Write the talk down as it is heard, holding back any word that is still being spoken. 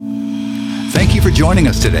Thank you for joining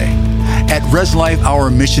us today. At Res Life, our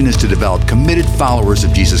mission is to develop committed followers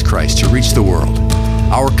of Jesus Christ to reach the world.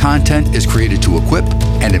 Our content is created to equip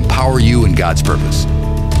and empower you in God's purpose.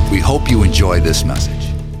 We hope you enjoy this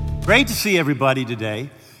message. Great to see everybody today.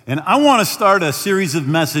 And I want to start a series of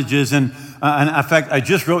messages. And in fact, I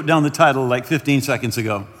just wrote down the title like 15 seconds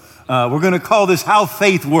ago. We're going to call this How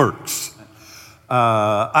Faith Works.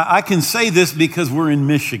 I can say this because we're in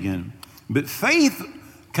Michigan. But faith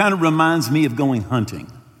kind of reminds me of going hunting.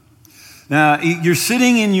 Now, you're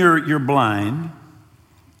sitting in your blind.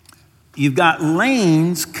 You've got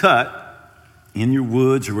lanes cut in your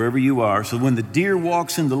woods or wherever you are. So when the deer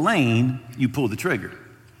walks in the lane, you pull the trigger.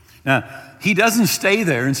 Now, he doesn't stay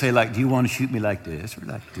there and say, like, do you want to shoot me like this or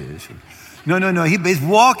like this? No. He's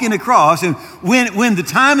walking across. And when the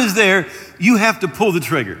time is there, you have to pull the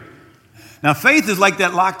trigger. Now, faith is like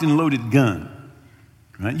that locked and loaded gun.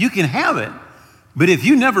 Right? You can have it. But if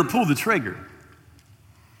you never pull the trigger,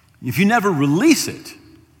 if you never release it,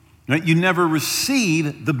 right, you never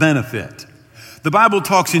receive the benefit. The Bible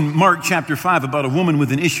talks in Mark chapter 5 about a woman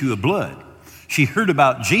with an issue of blood. She heard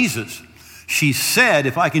about Jesus. She said,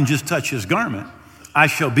 if I can just touch his garment, I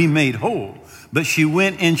shall be made whole. But she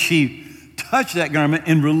went and she touched that garment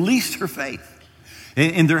and released her faith.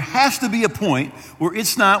 And there has to be a point where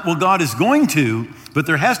it's not, well, God is going to, but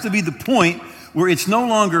there has to be the point where it's no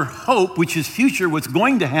longer hope, which is future, what's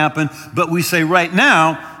going to happen, but we say right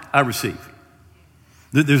now, I receive.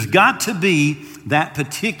 There's got to be that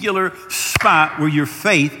particular spot where your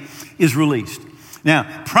faith is released.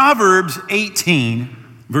 Now, Proverbs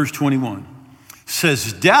 18, verse 21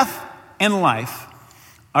 says, death and life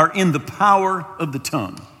are in the power of the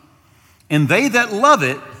tongue, and they that love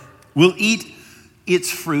it will eat its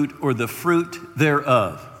fruit or the fruit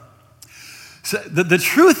thereof. So the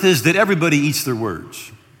truth is that everybody eats their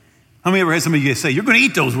words. How many ever had somebody say, you're going to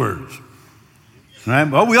eat those words? Right?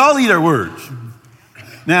 Well, we all eat our words.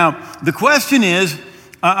 Now, the question is,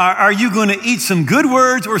 are you going to eat some good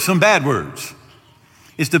words or some bad words?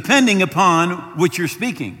 It's depending upon what you're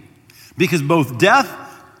speaking. Because both death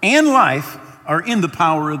and life are in the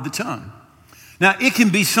power of the tongue. Now, it can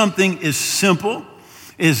be something as simple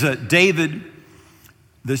as David,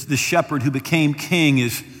 the shepherd who became king,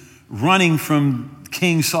 is running from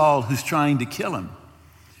King Saul, who's trying to kill him.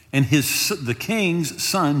 And the king's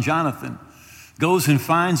son, Jonathan, goes and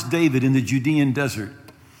finds David in the Judean desert.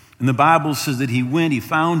 And the Bible says that he went, he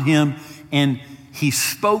found him, and he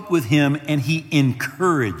spoke with him, and he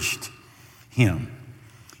encouraged him.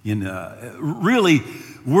 Really,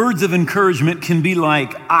 words of encouragement can be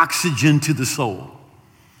like oxygen to the soul.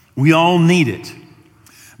 We all need it.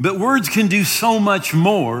 But words can do so much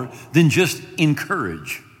more than just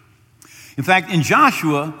encourage. In fact, in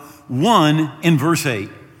Joshua 1 in verse 8,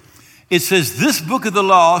 it says, this book of the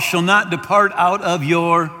law shall not depart out of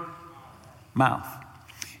your mouth.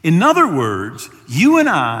 In other words, you and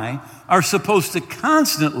I are supposed to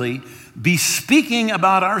constantly be speaking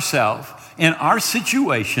about ourselves and our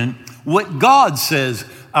situation, what God says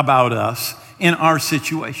about us in our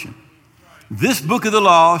situation. This book of the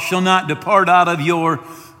law shall not depart out of your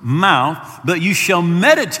mouth, but you shall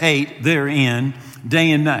meditate therein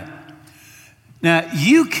day and night. Now,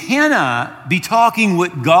 you cannot be talking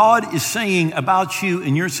what God is saying about you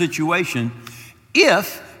and your situation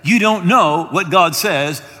if you don't know what God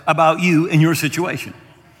says about you and your situation.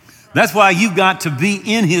 That's why you've got to be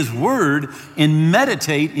in his word and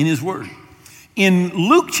meditate in his word. In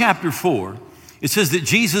Luke chapter 4, it says that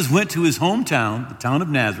Jesus went to his hometown, the town of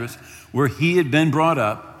Nazareth, where he had been brought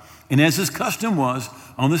up. And as his custom was,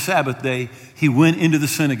 on the Sabbath day, he went into the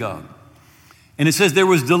synagogue. And it says there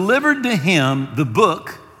was delivered to him the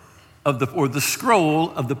book of the scroll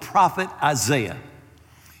of the prophet Isaiah.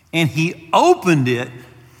 And he opened it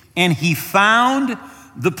and he found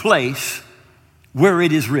the place where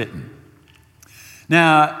it is written.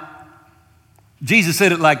 Now, Jesus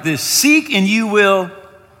said it like this, seek and you will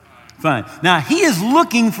find. Now, he is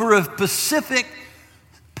looking for a specific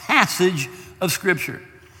passage of Scripture.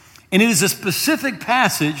 And it is a specific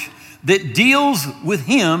passage that deals with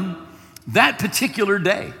him that particular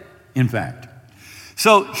day, in fact.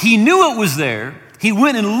 So he knew it was there. He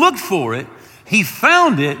went and looked for it. He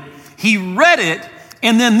found it. He read it.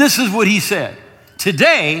 And then this is what he said.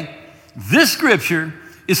 Today, this scripture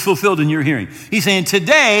is fulfilled in your hearing. He's saying,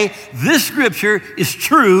 today, this scripture is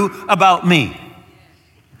true about me.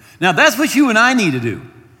 Now, that's what you and I need to do.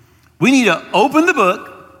 We need to open the book.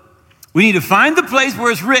 We need to find the place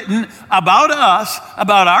where it's written about us,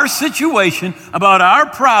 about our situation, about our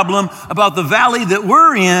problem, about the valley that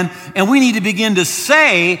we're in, and we need to begin to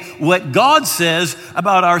say what God says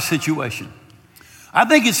about our situation. I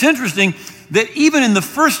think it's interesting that even in the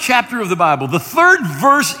first chapter of the Bible, the third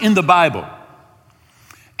verse in the Bible,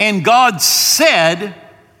 and God said,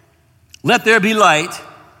 "Let there be light,"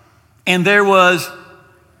 and there was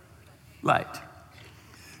light.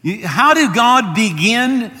 How did God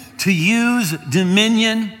begin to use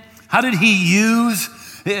dominion? How did he use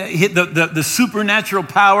the supernatural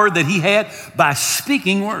power that he had? By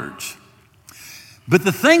speaking words. But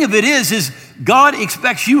the thing of it is God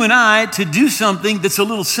expects you and I to do something that's a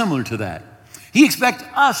little similar to that. He expects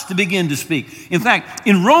us to begin to speak. In fact,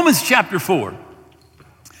 in Romans chapter 4,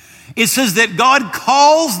 it says that God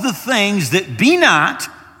calls the things that be not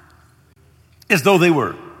as though they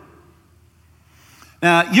were.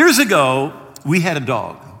 Now, years ago, we had a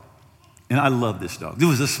dog, and I love this dog. It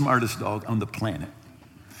was the smartest dog on the planet.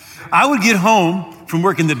 I would get home from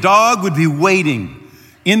work, and the dog would be waiting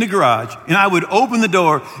in the garage, and I would open the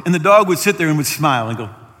door, and the dog would sit there and would smile and go.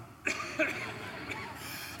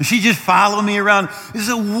 And she'd just follow me around. This is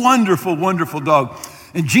a wonderful, wonderful dog.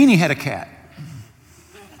 And Jeannie had a cat.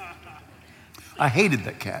 I hated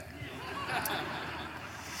that cat.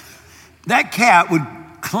 That cat would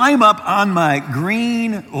climb up on my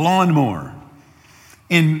green lawnmower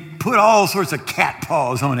and put all sorts of cat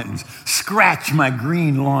paws on it and scratch my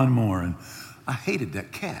green lawnmower. And I hated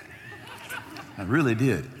that cat. I really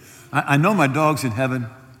did. I know my dog's in heaven.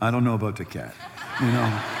 I don't know about the cat.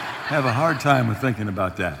 Have a hard time with thinking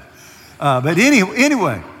about that. But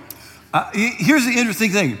anyway, here's the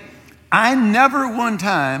interesting thing. I never one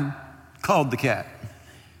time called the cat.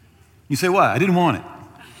 You say, why? I didn't want it.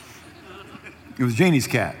 It was Jeannie's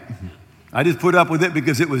cat. I just put up with it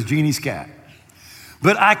because it was Jeannie's cat.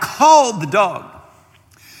 But I called the dog.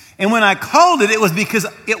 And when I called it, it was because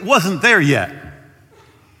it wasn't there yet.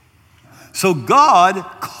 So God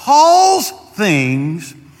calls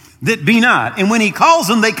things that be not. And when he calls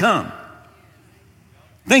them, they come.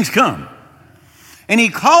 Things come. And he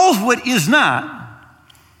calls what is not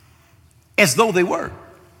as though they were.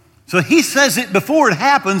 So he says it before it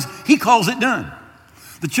happens, he calls it done.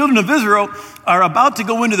 The children of Israel are about to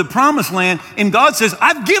go into the promised land, and God says,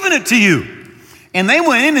 I've given it to you. And they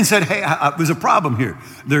went in and said, hey, there's a problem here.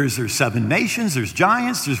 There's 7 nations, there's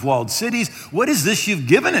giants, there's walled cities. What is this? You've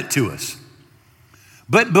given it to us.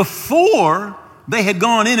 But before they had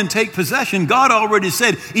gone in and take possession, God already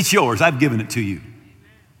said, it's yours. I've given it to you.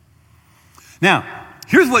 Now,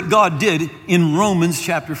 here's what God did in Romans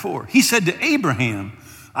chapter 4. He said to Abraham,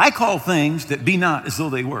 I call things that be not as though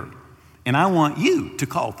they were. And I want you to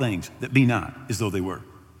call things that be not as though they were.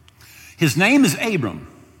 His name is Abram,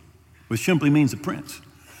 which simply means a prince.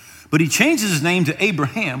 But he changes his name to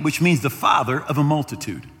Abraham, which means the father of a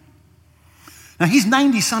multitude. Now, he's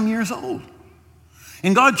 90-some years old.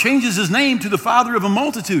 And God changes his name to the father of a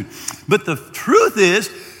multitude. But the truth is,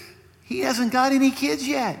 he hasn't got any kids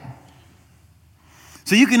yet.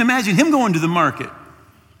 So you can imagine him going to the market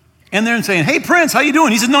and they're saying, hey, prince, how you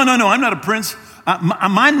doing? He said, no, I'm not a prince.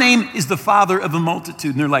 My name is the father of a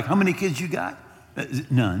multitude. And they're like, how many kids you got?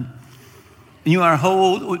 None. And you are how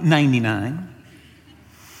old? 99.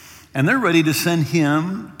 And they're ready to send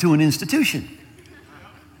him to an institution.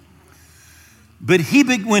 But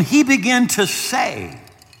when he began to say,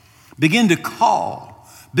 began to call,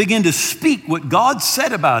 began to speak what God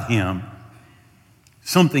said about him,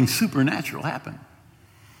 something supernatural happened.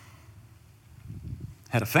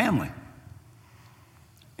 Had a family.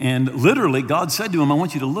 And literally, God said to him, I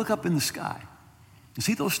want you to look up in the sky. You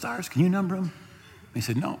see those stars? Can you number them? He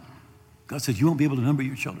said, no. God said, you won't be able to number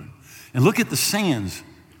your children. And look at the sands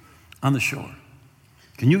on the shore.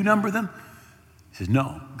 Can you number them? He said,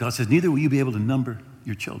 no. God says, neither will you be able to number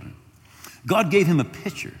your children. God gave him a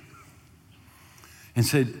picture and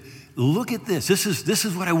said, look at this. This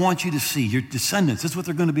is what I want you to see. Your descendants, this is what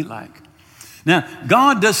they're going to be like. Now,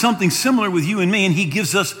 God does something similar with you and me, and he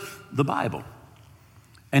gives us the Bible.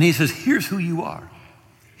 And he says, here's who you are.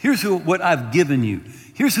 Here's what I've given you.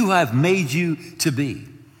 Here's who I've made you to be.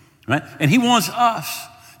 Right? And he wants us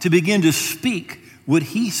to begin to speak what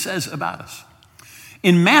he says about us.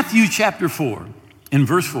 In Matthew chapter 4, in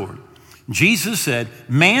verse 4, Jesus said,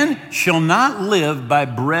 man shall not live by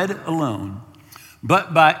bread alone,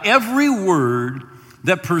 but by every word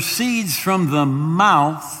that proceeds from the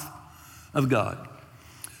mouth of God.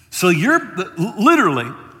 So literally,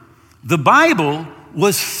 the Bible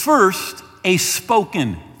was first a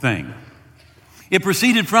spoken thing. It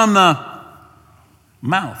proceeded from the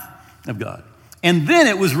mouth of God. And then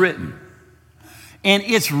it was written. And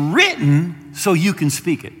it's written so you can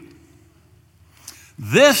speak it.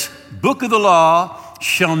 This book of the law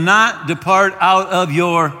shall not depart out of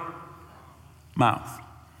your mouth.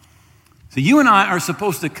 So you and I are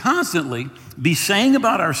supposed to constantly be saying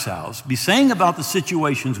about ourselves, be saying about the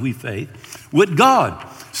situations we face, what God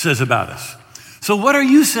says about us. So what are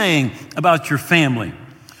you saying about your family,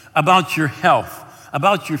 about your health,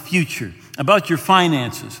 about your future, about your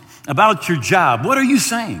finances, about your job? What are you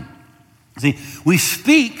saying? See, we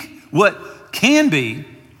speak what can be,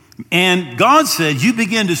 and God said, you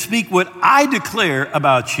begin to speak what I declare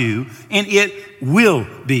about you, and it will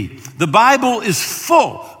be. The Bible is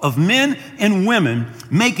full of men and women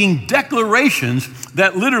making declarations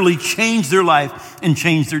that literally change their life and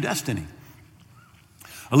change their destiny.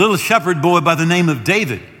 A little shepherd boy by the name of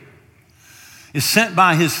David is sent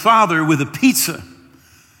by his father with a pizza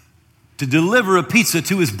to deliver a pizza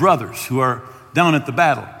to his brothers who are down at the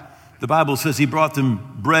battle. The Bible says he brought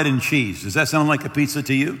them bread and cheese. Does that sound like a pizza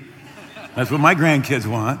to you? That's what my grandkids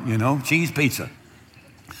want, cheese pizza.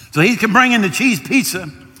 So he can bring in the cheese pizza.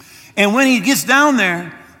 And when he gets down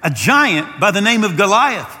there, a giant by the name of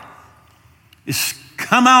Goliath is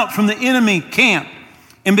come out from the enemy camp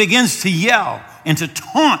and begins to yell and to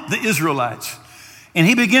taunt the Israelites. And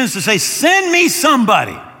he begins to say, send me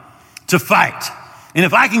somebody to fight. And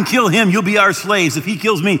if I can kill him, you'll be our slaves. If he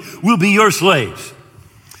kills me, we'll be your slaves.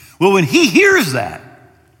 Well, when he hears that,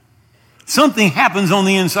 something happens on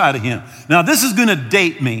the inside of him. Now, this is going to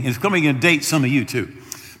date me. It's probably going to date some of you too.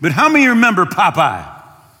 But how many remember Popeye?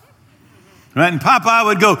 Right? And Popeye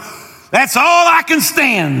would go, that's all I can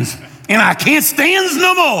stand, and I can't stand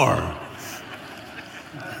no more.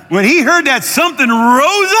 When he heard that, something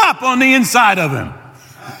rose up on the inside of him.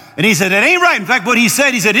 And he said, that ain't right. In fact, what he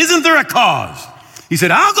said, isn't there a cause? He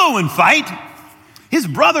said, I'll go and fight. His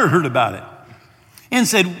brother heard about it and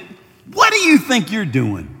said, what do you think you're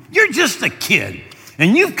doing? You're just a kid,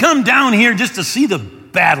 and you've come down here just to see the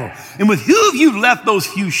battle. And with who have you left those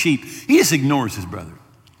few sheep? He just ignores his brother.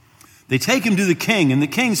 They take him to the king, and the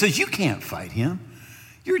king says, you can't fight him.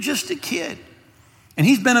 You're just a kid. And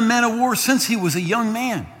he's been a man of war since he was a young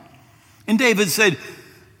man. And David said,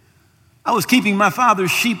 I was keeping my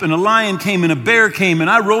father's sheep, and a lion came and a bear came, and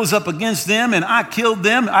I rose up against them, and I killed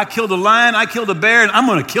them. I killed a lion, I killed a bear, and I'm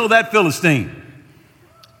going to kill that Philistine.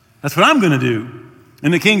 That's what I'm going to do.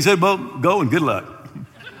 And the king said, well, go and good luck.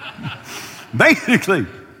 Basically,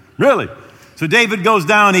 really. So David goes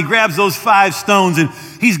down, he grabs those 5 stones, and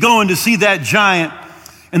he's going to see that giant.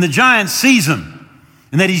 And the giant sees him,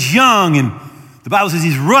 and that he's young, and the Bible says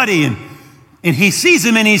he's ruddy, and he sees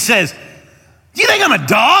him, and he says, do you think I'm a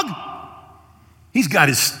dog? He's got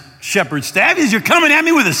his shepherd's staff. He says, you're coming at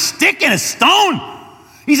me with a stick and a stone?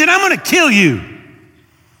 He said, I'm going to kill you.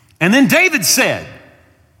 And then David said,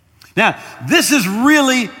 now, this is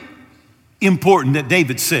really important that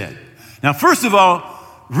David said. Now, first of all,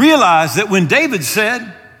 realize that when David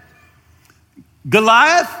said,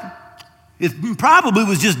 Goliath, it probably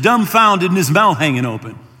was just dumbfounded and his mouth hanging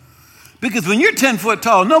open. Because when you're 10 foot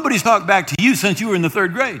tall, nobody's talked back to you since you were in the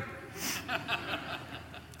 3rd grade.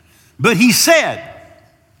 But he said,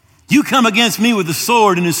 you come against me with a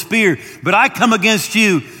sword and a spear, but I come against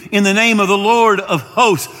you in the name of the Lord of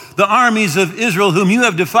hosts, the armies of Israel, whom you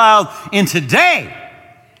have defiled. And today,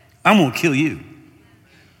 I'm going to kill you.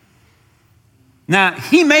 Now,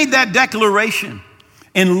 he made that declaration,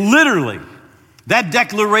 and literally, that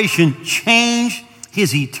declaration changed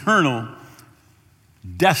his eternal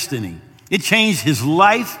destiny. It changed his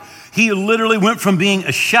life. He literally went from being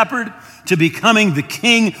a shepherd to becoming the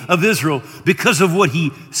king of Israel because of what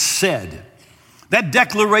he said. That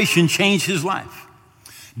declaration changed his life.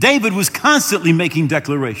 David was constantly making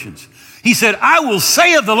declarations. He said, I will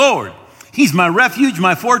say of the Lord, he's my refuge,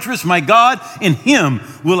 my fortress, my God, in him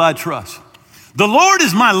will I trust. The Lord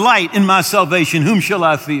is my light and my salvation, whom shall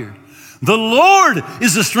I fear? The Lord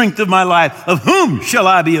is the strength of my life, of whom shall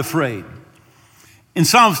I be afraid? In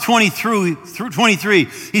Psalms 23,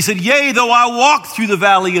 he said, yea, though I walk through the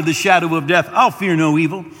valley of the shadow of death, I'll fear no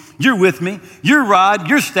evil. You're with me. Your rod,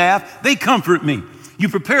 your staff, they comfort me. You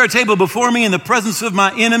prepare a table before me in the presence of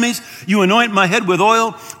my enemies. You anoint my head with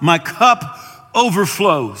oil. My cup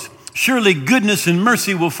overflows. Surely goodness and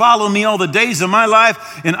mercy will follow me all the days of my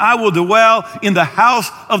life, and I will dwell in the house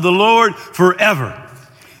of the Lord forever.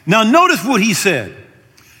 Now notice what he said.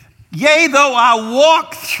 Yea, though I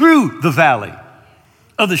walk through the valley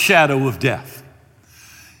of the shadow of death.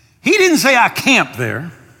 He didn't say I camped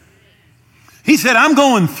there. He said, I'm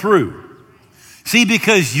going through. See,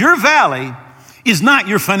 because your valley is not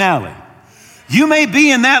your finale. You may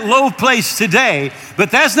be in that low place today,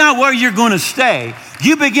 but that's not where you're going to stay.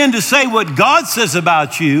 You begin to say what God says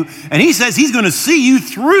about you, and he says he's going to see you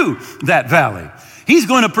through that valley. He's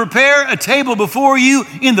going to prepare a table before you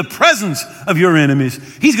in the presence of your enemies.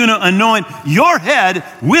 He's going to anoint your head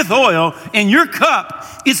with oil, and your cup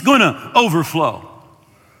is going to overflow.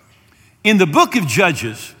 In the book of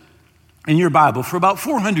Judges, in your Bible, for about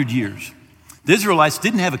 400 years, the Israelites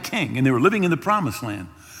didn't have a king, and they were living in the promised land.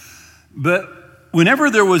 But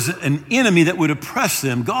whenever there was an enemy that would oppress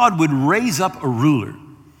them, God would raise up a ruler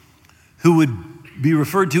who would be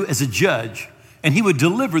referred to as a judge, and he would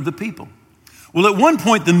deliver the people. Well, at one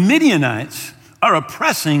point, the Midianites are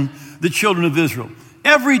oppressing the children of Israel.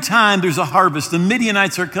 Every time there's a harvest, the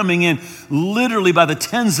Midianites are coming in literally by the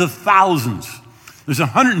tens of thousands. There's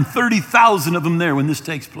 130,000 of them there when this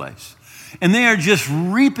takes place. And they are just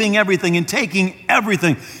reaping everything and taking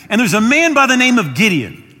everything. And there's a man by the name of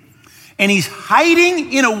Gideon, and he's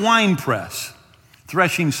hiding in a wine press,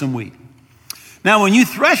 threshing some wheat. Now, when you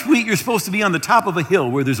thresh wheat, you're supposed to be on the top of a hill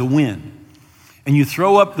where there's a wind. And you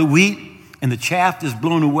throw up the wheat, and the chaff is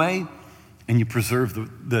blown away, and you preserve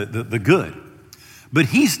the good. But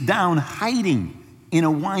he's down hiding in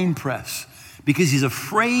a wine press because he's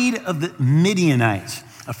afraid of the Midianites,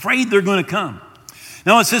 afraid they're going to come.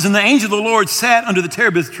 Now it says, and the angel of the Lord sat under the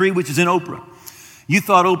terebinth tree, which is in Oprah. You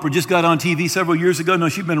thought Oprah just got on TV several years ago? No,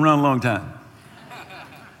 she's been around a long time.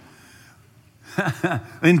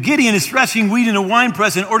 And Gideon is threshing wheat in a wine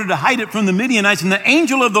press in order to hide it from the Midianites, and the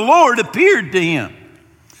angel of the Lord appeared to him.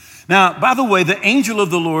 Now, by the way, the angel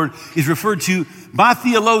of the Lord is referred to by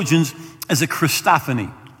theologians as a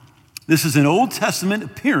Christophany. This is an Old Testament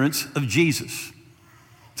appearance of Jesus.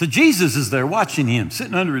 So Jesus is there watching him,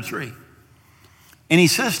 sitting under a tree. And he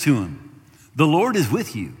says to him, the Lord is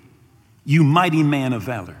with you, you mighty man of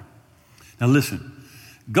valor. Now listen,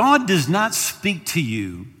 God does not speak to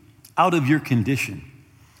you out of your condition.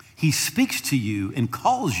 He speaks to you and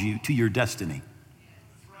calls you to your destiny.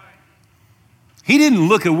 He didn't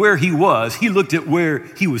look at where he was. He looked at where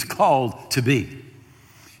he was called to be.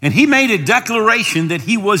 And he made a declaration that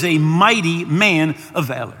he was a mighty man of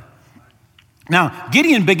valor. Now,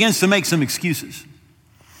 Gideon begins to make some excuses,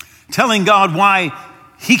 telling God why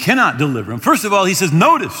he cannot deliver him. First of all, he says,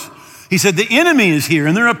 notice, he said, the enemy is here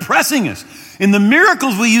and they're oppressing us. And the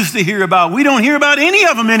miracles we used to hear about, we don't hear about any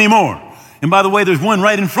of them anymore. And by the way, there's one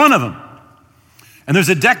right in front of him. And there's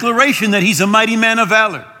a declaration that he's a mighty man of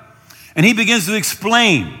valor. And he begins to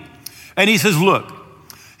explain. And he says, look,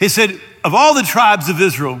 he said, of all the tribes of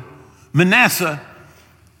Israel, Manasseh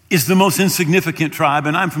is the most insignificant tribe,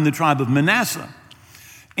 and I'm from the tribe of Manasseh.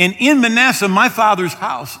 And in Manasseh, my father's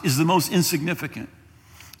house is the most insignificant.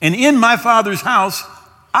 And in my father's house,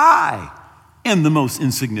 I am the most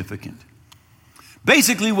insignificant.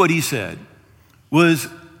 Basically, what he said was,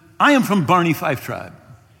 I am from Barney Fife tribe.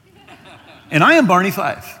 And I am Barney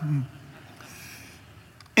Fife.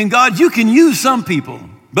 And God, you can use some people,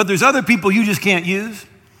 but there's other people you just can't use.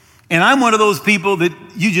 And I'm one of those people that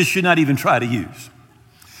you just should not even try to use.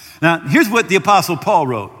 Now, here's what the Apostle Paul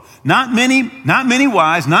wrote. Not many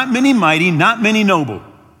wise, not many mighty, not many noble.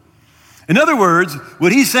 In other words,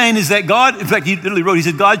 what he's saying is that God, in fact, he literally wrote, he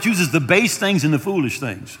said, God chooses the base things and the foolish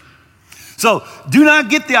things. So do not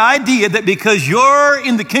get the idea that because you're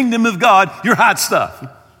in the kingdom of God, you're hot stuff.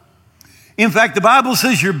 In fact, the Bible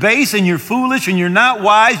says you're base and you're foolish and you're not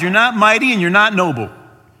wise, you're not mighty, and you're not noble.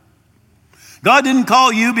 God didn't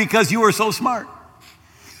call you because you were so smart.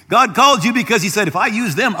 God called you because he said, if I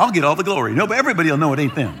use them, I'll get all the glory. No, but everybody will know it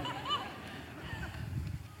ain't them.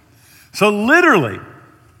 So literally,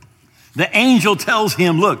 the angel tells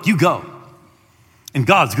him, look, you go, and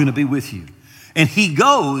God's going to be with you. And he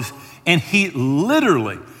goes, and he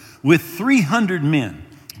literally, with 300 men,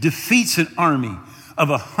 defeats an army of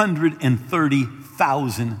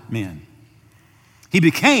 130,000 men. He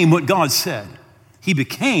became what God said. He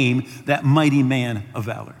became that mighty man of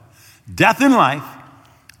valor. Death and life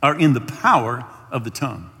are in the power of the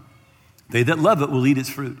tongue. They that love it will eat its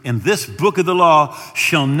fruit. And this book of the law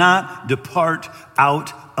shall not depart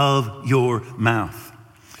out of your mouth.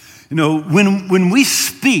 You know, when we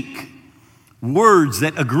speak words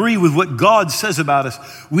that agree with what God says about us,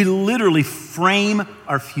 we literally frame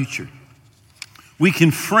our future. We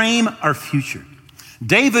can frame our future.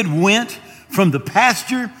 David went from the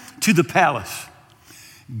pasture to the palace.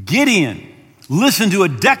 Gideon listened to a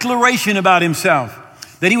declaration about himself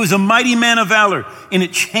that he was a mighty man of valor, and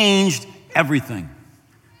it changed everything.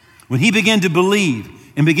 When he began to believe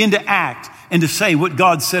and begin to act and to say what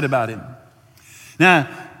God said about him. Now,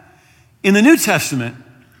 in the New Testament,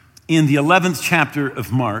 in the 11th chapter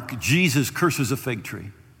of Mark, Jesus curses a fig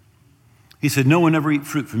tree. He said, no one ever eat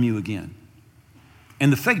fruit from you again.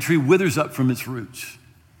 And the fig tree withers up from its roots.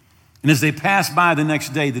 And as they pass by the next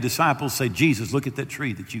day, the disciples say, Jesus, look at that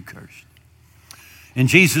tree that you cursed. And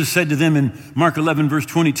Jesus said to them in Mark 11, verse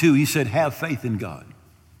 22, he said, have faith in God.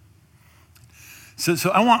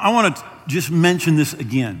 So I want to just mention this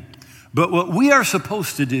again. But what we are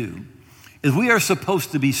supposed to do is we are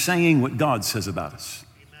supposed to be saying what God says about us.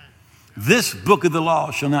 Amen. This book of the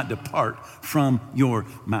law shall not depart from your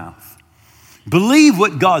mouth. Believe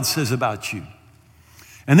what God says about you.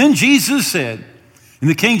 And then Jesus said, in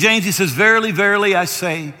the King James, he says, verily, verily, I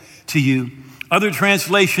say to you. Other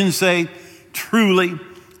translations say, truly.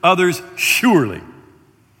 Others, surely.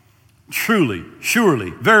 Truly,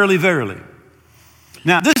 surely, verily, verily.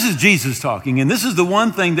 Now, this is Jesus talking, and this is the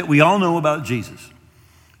one thing that we all know about Jesus.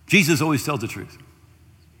 Jesus always tells the truth,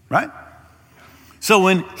 right? So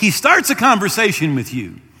when he starts a conversation with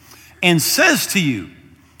you and says to you,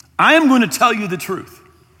 I am going to tell you the truth,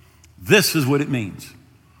 this is what it means.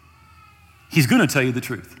 He's going to tell you the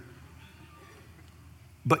truth,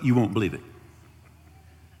 but you won't believe it.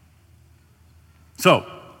 So,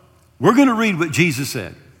 we're going to read what Jesus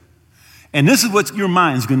said, and this is what your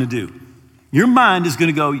mind's going to do. Your mind is going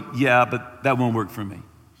to go, yeah, but that won't work for me.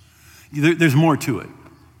 There's more to it.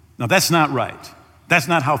 Now, that's not right. That's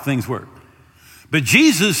not how things work. But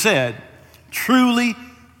Jesus said, truly,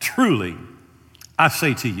 truly, I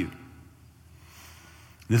say to you.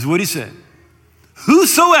 This is what he said.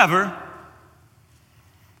 Whosoever,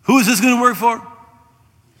 who is this going to work for?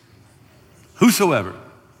 Whosoever.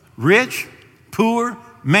 Rich, poor,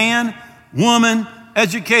 man, woman,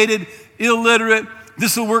 educated, illiterate.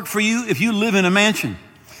 This will work for you if you live in a mansion.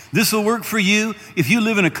 This will work for you if you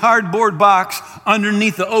live in a cardboard box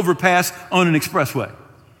underneath the overpass on an expressway.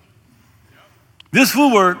 This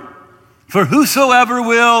will work for whosoever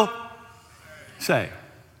will say.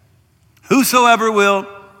 Whosoever will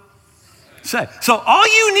say. So all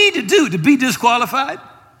you need to do to be disqualified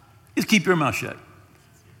is keep your mouth shut.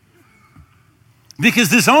 Because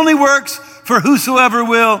this only works for whosoever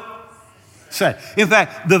will say. In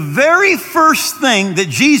fact, the very first thing that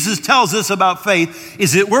Jesus tells us about faith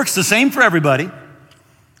is it works the same for everybody.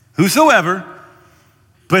 Whosoever.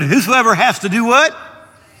 But whosoever has to do what?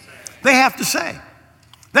 They have to say.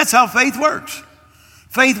 That's how faith works.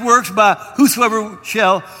 Faith works by whosoever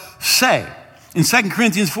shall say. In 2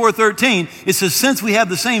 Corinthians 4:13, it says, since we have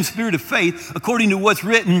the same spirit of faith, according to what's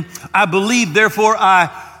written, I believe, therefore I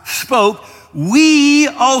spoke. We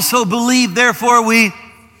also believe, therefore we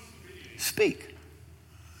speak.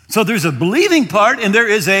 So there's a believing part and there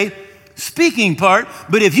is a speaking part.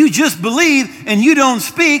 But if you just believe and you don't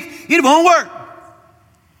speak, it won't work.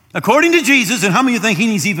 According to Jesus, and how many of you think he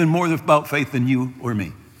needs even more about faith than you or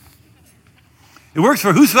me? It works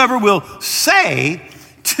for whosoever will say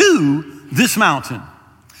to this mountain.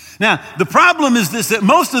 Now, the problem is this, that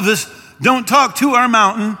most of us don't talk to our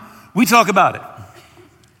mountain, we talk about it.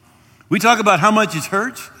 We talk about how much it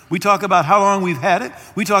hurts. We talk about how long we've had it.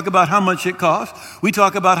 We talk about how much it costs. We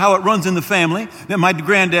talk about how it runs in the family, that my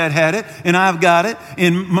granddad had it, and I've got it,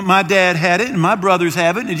 and my dad had it, and my brothers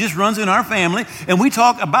have it, and it just runs in our family, and we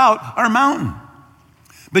talk about our mountain.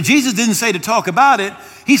 But Jesus didn't say to talk about it.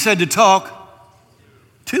 He said to talk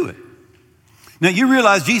to it. Now, you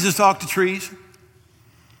realize Jesus talked to trees.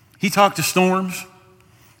 He talked to storms.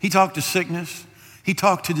 He talked to sickness. He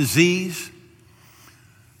talked to disease.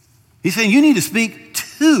 He's saying you need to speak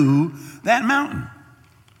to that mountain.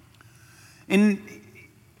 And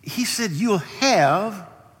he said you'll have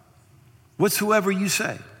whatsoever you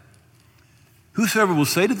say. Whosoever will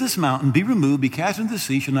say to this mountain, be removed, be cast into the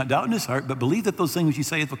sea, shall not doubt in his heart, but believe that those things which he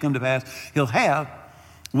saith will come to pass. He'll have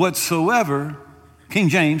whatsoever, King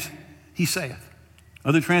James, he saith.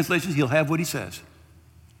 Other translations, he'll have what he says.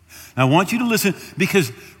 Now, I want you to listen,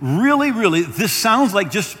 because really, really, this sounds like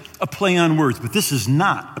just a play on words, but this is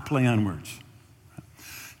not a play on words.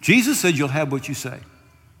 Jesus said you'll have what you say.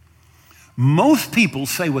 Most people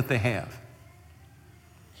say what they have.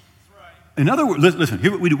 In other words, listen,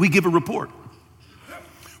 here what we do, we give a report.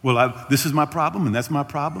 Well, this is my problem, and that's my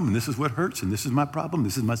problem, and this is what hurts, and this is my problem,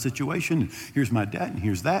 this is my situation, and here's my debt, and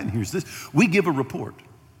here's that, and here's this. We give a report,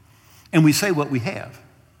 and we say what we have.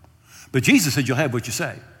 But Jesus said you'll have what you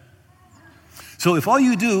say. So if all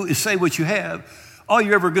you do is say what you have, all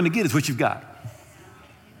you're ever going to get is what you've got.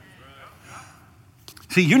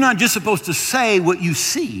 See, you're not just supposed to say what you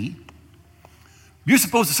see. You're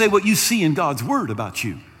supposed to say what you see in God's word about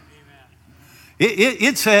you.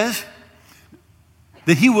 It says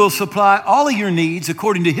that he will supply all of your needs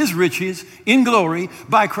according to his riches in glory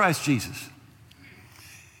by Christ Jesus.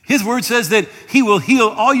 His word says that he will heal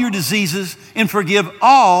all your diseases and forgive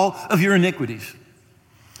all of your iniquities.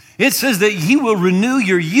 It says that he will renew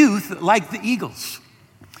your youth like the eagles.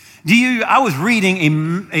 I was reading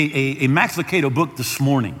a Max Lucado book this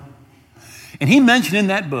morning, And he mentioned in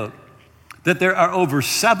that book that there are over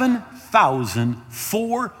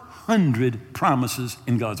 7,400 promises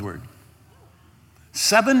in God's word.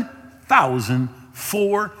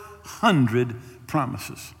 7,400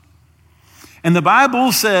 promises. And the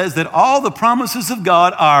Bible says that all the promises of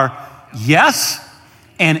God are yes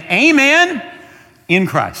and amen in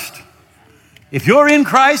Christ. If you're in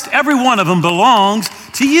Christ, every one of them belongs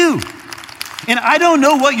to you. And I don't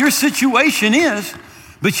know what your situation is,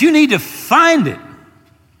 but you need to find it.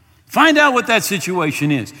 Find out what that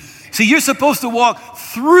situation is. See, you're supposed to walk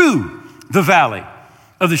through the valley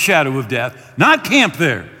of the shadow of death, not camp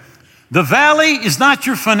there. The valley is not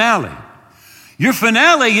your finale. Your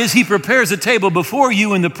finale is he prepares a table before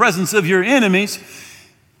you in the presence of your enemies.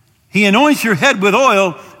 He anoints your head with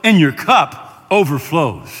oil and your cup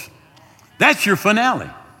overflows. That's your finale.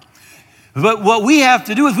 But what we have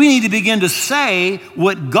to do is we need to begin to say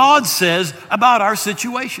what God says about our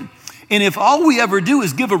situation. And if all we ever do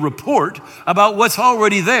is give a report about what's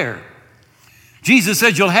already there, Jesus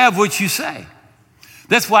said, you'll have what you say.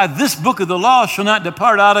 That's why this book of the law shall not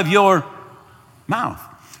depart out of your mouth.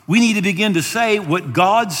 We need to begin to say what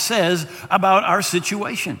God says about our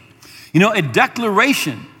situation. You know, a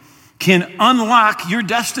declaration can unlock your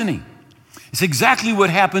destiny. It's exactly what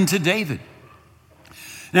happened to David.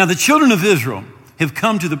 Now, the children of Israel have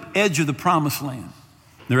come to the edge of the promised land.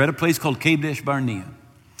 They're at a place called Kadesh Barnea.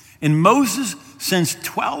 And Moses sends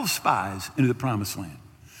 12 spies into the promised land.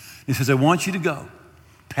 He says, I want you to go,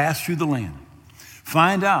 pass through the land.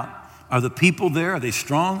 Find out, are the people there, are they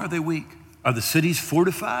strong, are they weak? Are the cities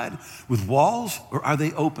fortified with walls or are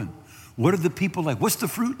they open? What are the people like? What's the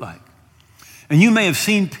fruit like? And you may have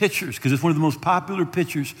seen pictures because it's one of the most popular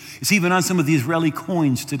pictures. It's even on some of the Israeli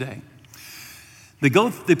coins today. They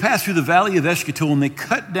pass through the valley of Eshcol and they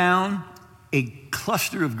cut down a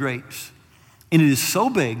cluster of grapes. And it is so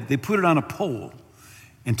big, they put it on a pole.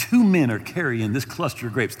 And 2 men are carrying this cluster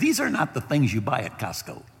of grapes. These are not the things you buy at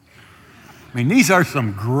Costco. I mean, these are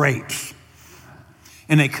some grapes.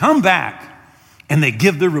 And they come back and they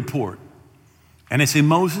give their report. And they say,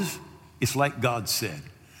 Moses, it's like God said.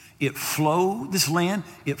 This land,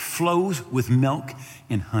 it flows with milk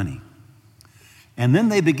and honey. And then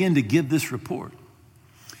they begin to give this report.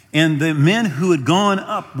 And the men who had gone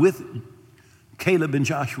up with Caleb and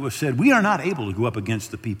Joshua said, we are not able to go up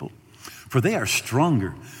against the people, for they are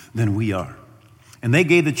stronger than we are. And they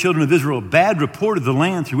gave the children of Israel a bad report of the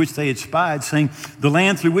land through which they had spied, saying, the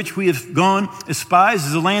land through which we have gone as spies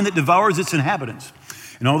is a land that devours its inhabitants.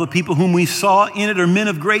 And all the people whom we saw in it are men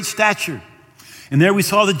of great stature. And there we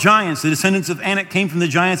saw the giants. The descendants of Anak came from the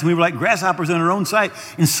giants, and we were like grasshoppers in our own sight.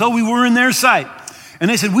 And so we were in their sight. And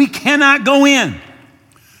they said, we cannot go in.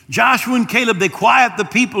 Joshua and Caleb, they quiet the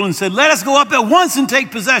people and said, let us go up at once and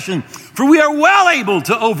take possession, for we are well able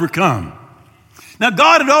to overcome. Now,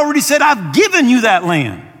 God had already said, I've given you that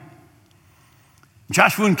land.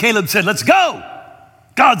 Joshua and Caleb said, let's go.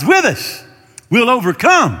 God's with us. We'll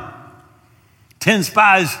overcome. 10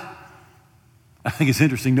 spies. I think it's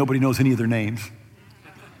interesting. Nobody knows any of their names.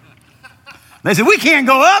 They said, we can't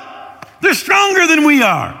go up. They're stronger than we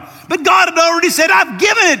are. But God had already said, I've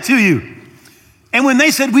given it to you. And when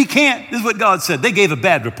they said we can't, this is what God said. They gave a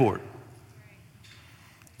bad report.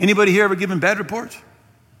 Anybody here ever given bad reports?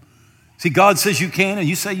 See, God says you can and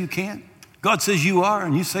you say you can't. God says you are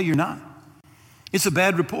and you say you're not. It's a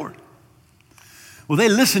bad report. Well, they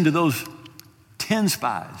listened to those 10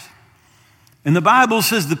 spies. And the Bible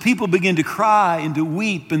says the people begin to cry and to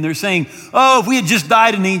weep. And they're saying, oh, if we had just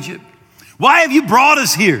died in Egypt. Why have you brought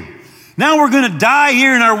us here? Now we're going to die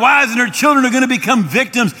here and our wives and our children are going to become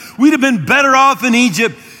victims. We'd have been better off in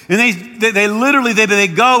Egypt. And they literally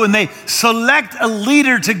go and they select a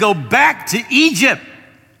leader to go back to Egypt.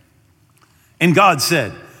 And God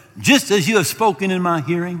said, just as you have spoken in my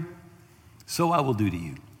hearing, so I will do to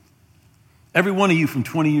you. Every one of you from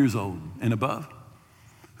 20 years old and above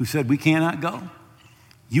who said we cannot go,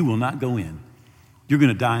 you will not go in. You're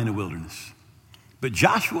going to die in the wilderness. But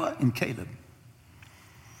Joshua and Caleb,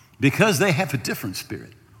 because they have a different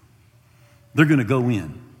spirit, they're going to go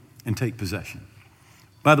in and take possession.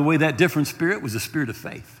 By the way, that different spirit was a spirit of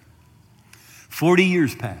faith. 40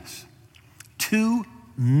 years pass. 2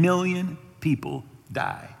 million people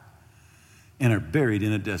die and are buried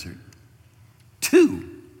in a desert.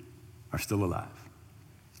 2 are still alive.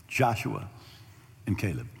 Joshua and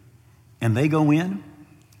Caleb. And they go in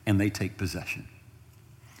and they take possession.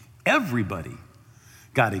 Everybody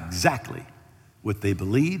got exactly what they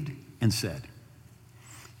believed and said.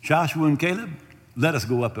 Joshua and Caleb, let us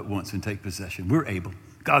go up at once and take possession. We're able.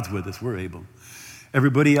 God's with us. We're able.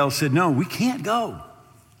 Everybody else said, no, we can't go.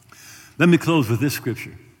 Let me close with this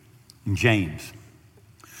scripture. in James.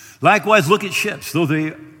 Likewise, look at ships, though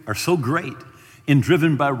they are so great and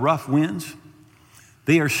driven by rough winds,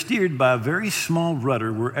 they are steered by a very small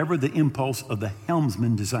rudder wherever the impulse of the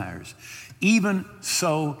helmsman desires. Even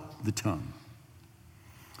so, the tongue.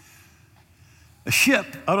 A ship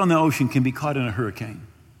out on the ocean can be caught in a hurricane,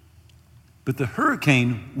 but the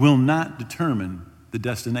hurricane will not determine the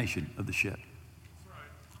destination of the ship.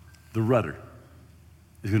 The rudder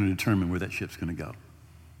is going to determine where that ship's going to go.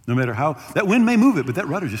 No matter how, that wind may move it, but that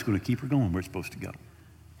rudder is just going to keep her going where it's supposed to go.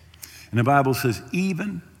 And the Bible says,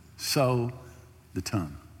 even so, the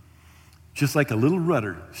tongue. Just like a little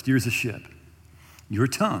rudder steers a ship, your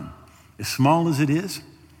tongue, as small as it is,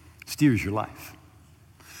 steers your life.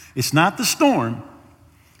 It's not the storm,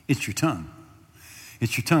 it's your tongue.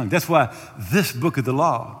 It's your tongue. That's why this book of the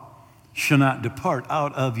law shall not depart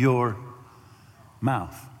out of your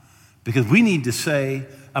mouth. Because we need to say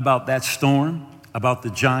about that storm, about the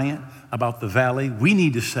giant, about the valley, we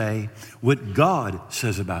need to say what God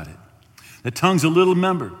says about it. The tongue's a little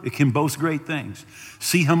member. It can boast great things.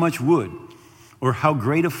 See how much wood or how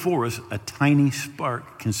great a forest a tiny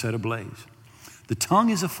spark can set ablaze. The tongue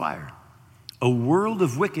is a fire, a world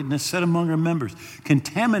of wickedness set among our members,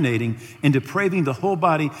 contaminating and depraving the whole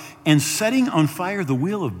body and setting on fire the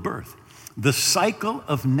wheel of birth, the cycle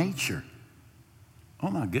of nature. Oh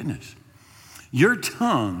my goodness. Your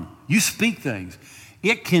tongue, you speak things.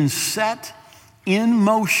 It can set in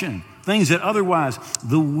motion things that otherwise,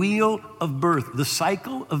 the wheel of birth, the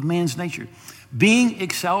cycle of man's nature, being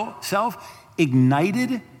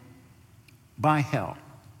self-ignited by hell.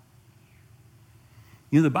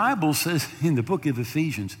 You know, the Bible says in the book of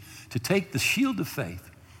Ephesians to take the shield of faith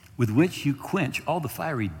with which you quench all the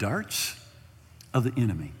fiery darts of the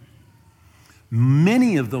enemy.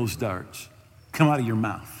 Many of those darts come out of your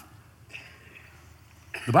mouth.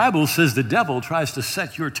 The Bible says the devil tries to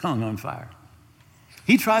set your tongue on fire.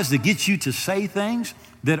 He tries to get you to say things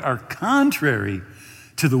that are contrary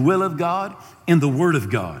to the will of God and the Word of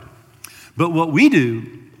God. But what we do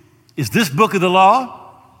is this book of the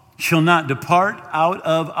law shall not depart out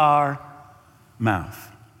of our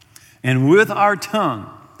mouth. And with our tongue,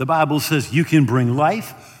 the Bible says you can bring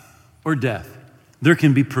life or death. There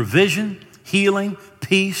can be provision, healing,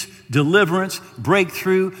 peace, deliverance,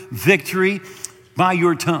 breakthrough, victory by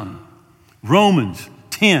your tongue. Romans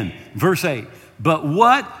 10, verse 8. But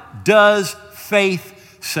what does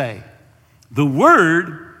faith say? The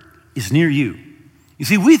word is near you. You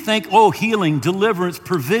see, we think, oh, healing, deliverance,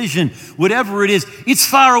 provision, whatever it is, it's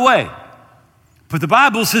far away. But the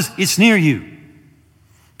Bible says it's near you.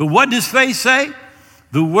 But what does faith say?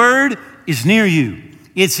 The word is near you.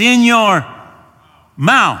 It's in your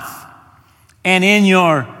mouth and in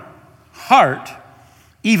your heart,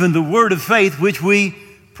 even the word of faith which we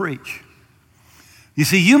preach. You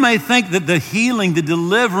see, you may think that the healing, the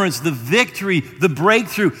deliverance, the victory, the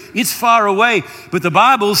breakthrough, it's far away. But the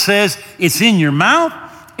Bible says it's in your mouth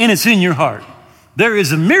and it's in your heart. There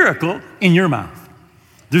is a miracle in your mouth.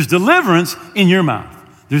 There's deliverance in your mouth.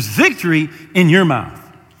 There's victory in your mouth.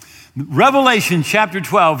 Revelation chapter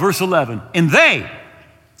 12, verse 11. And they,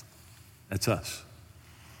 that's us,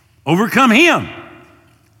 overcome him.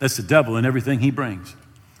 That's the devil and everything he brings.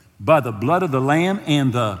 By the blood of the Lamb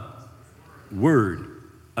and the word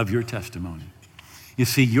of your testimony. You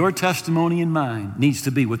see, your testimony and mine needs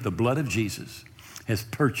to be what the blood of Jesus has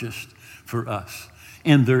purchased for us.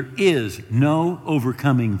 And there is no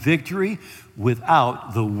overcoming victory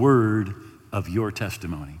without the word of your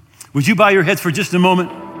testimony. Would you bow your heads for just a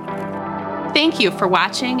moment? Thank you for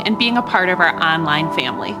watching and being a part of our online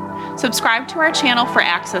family. Subscribe to our channel for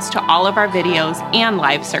access to all of our videos and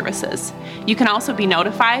live services. You can also be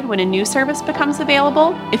notified when a new service becomes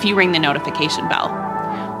available if you ring the notification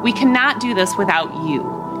bell. We cannot do this without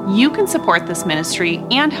you. You can support this ministry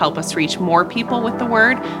and help us reach more people with the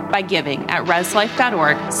word by giving at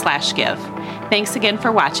reslife.org/give. Thanks again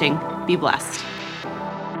for watching. Be blessed.